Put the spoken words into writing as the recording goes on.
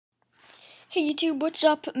Hey YouTube, what's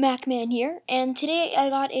up? MacMan here, and today I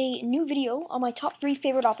got a new video on my top 3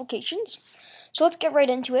 favorite applications. So let's get right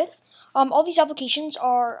into it. All these applications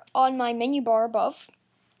are on my menu bar above,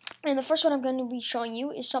 and the first one I'm going to be showing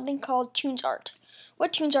you is something called TunesArt.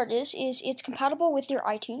 What TunesArt is it's compatible with your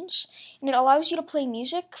iTunes, and it allows you to play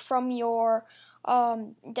music from your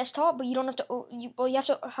desktop, but you don't have to. You have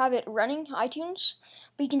to have it running iTunes.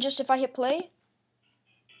 But you can just, if I hit play,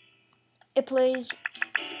 it plays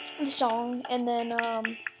the song, and then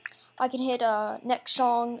I can hit next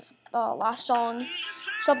song, last song.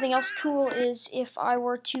 Something else cool is if I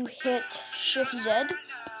were to hit ShiftZ,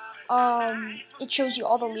 it shows you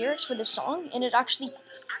all the lyrics for the song, and it actually,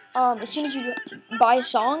 as soon as you buy a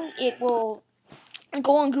song, it will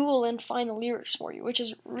go on Google and find the lyrics for you, which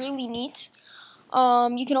is really neat.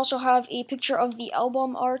 You can also have a picture of the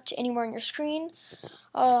album art anywhere on your screen.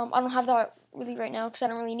 I don't have that really right now because I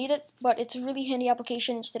don't really need it, but it's a really handy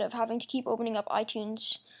application instead of having to keep opening up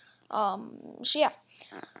iTunes. So yeah,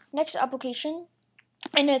 next application,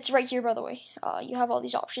 and it's right here, by the way. You have all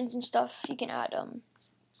these options and stuff. You can add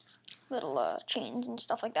little chains and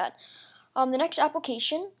stuff like that. The next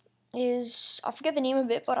application is, I forget the name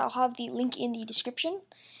of it, but I'll have the link in the description.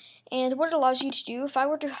 And what it allows you to do, if I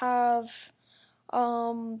were to have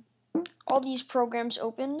all these programs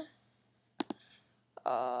open,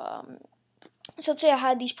 so let's say I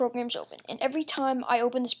had these programs open, and every time I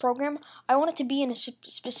open this program, I want it to be in a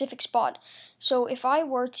specific spot. So if I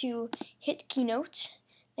were to hit Keynote,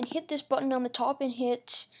 and hit this button on the top and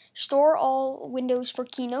hit Store All Windows for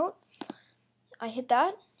Keynote, I hit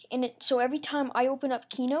that, and so every time I open up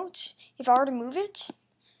Keynote, if I were to move it,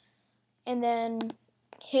 and then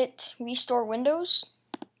hit Restore Windows,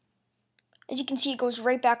 as you can see, it goes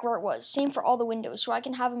right back where it was. Same for all the windows, so I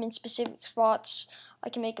can have them in specific spots. I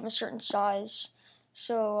can make them a certain size.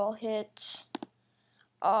 So I'll hit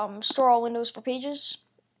Store All Windows for Pages,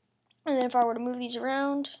 and then if I were to move these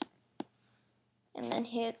around, and then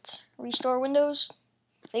hit Restore Windows,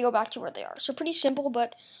 they go back to where they are. So pretty simple,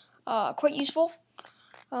 but quite useful.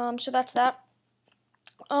 So that's that.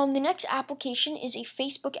 The next application is a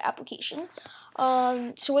Facebook application.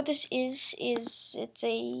 So what this is it's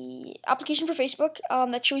a application for Facebook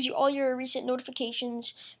that shows you all your recent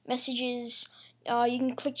notifications, messages. You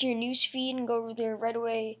can click your news feed and go there right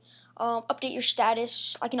away. Update your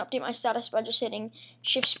status. I can update my status by just hitting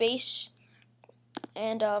Shift Space,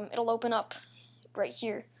 and it'll open up right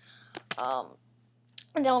here. And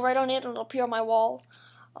then I'll write on it, and it'll appear on my wall.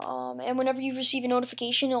 And whenever you receive a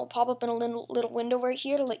notification, it'll pop up in a little window right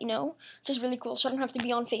here to let you know, which is really cool. So I don't have to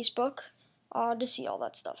be on Facebook to see all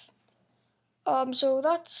that stuff. So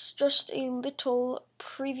that's just a little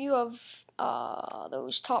preview of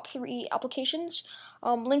those top 3 applications.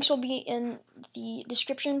 Links will be in the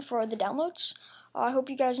description for the downloads. I hope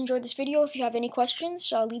you guys enjoyed this video. If you have any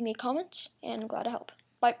questions, leave me a comment, and I'm glad to help.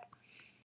 Bye.